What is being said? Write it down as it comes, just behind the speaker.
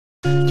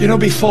You know,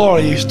 before I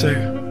used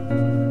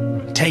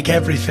to take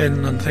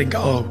everything and think,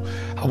 oh,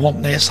 I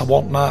want this, I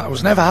want that. I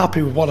was never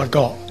happy with what I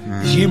got.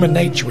 It's human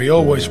nature, we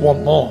always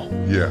want more.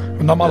 Yeah.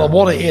 No matter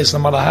what it is, no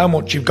matter how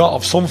much you've got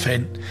of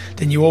something,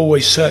 then you're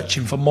always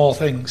searching for more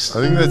things.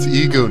 I think that's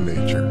ego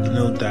nature.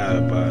 No doubt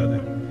about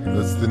it.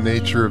 That's the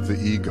nature of the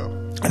ego.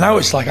 And now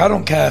it's like, I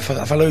don't care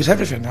if I lose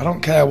everything. I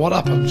don't care what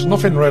happens.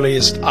 Nothing really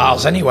is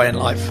ours anyway in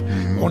life.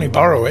 We only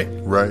borrow it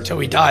until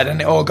we die,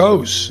 and it all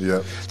goes.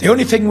 Yeah. The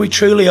only thing we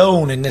truly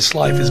own in this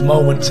life is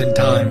moments in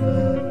time.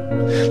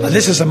 Like,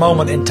 this is a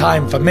moment in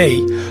time for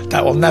me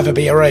that will never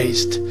be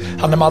erased.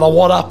 And no matter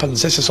what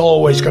happens, this is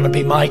always going to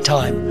be my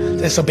time.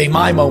 This will be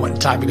my moment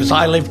in time because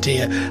I lived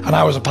here and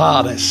I was a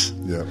part of this.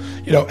 Yeah.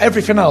 You know,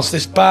 everything else,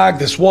 this bag,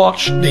 this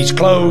watch, these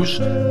clothes,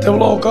 they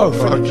will all go.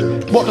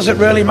 What does it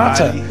really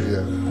matter?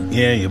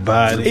 Yeah, your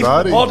body.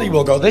 Even the body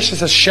will go. This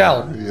is a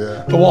shell.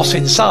 Yeah. But what's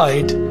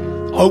inside,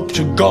 hope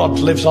to God,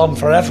 lives on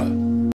forever.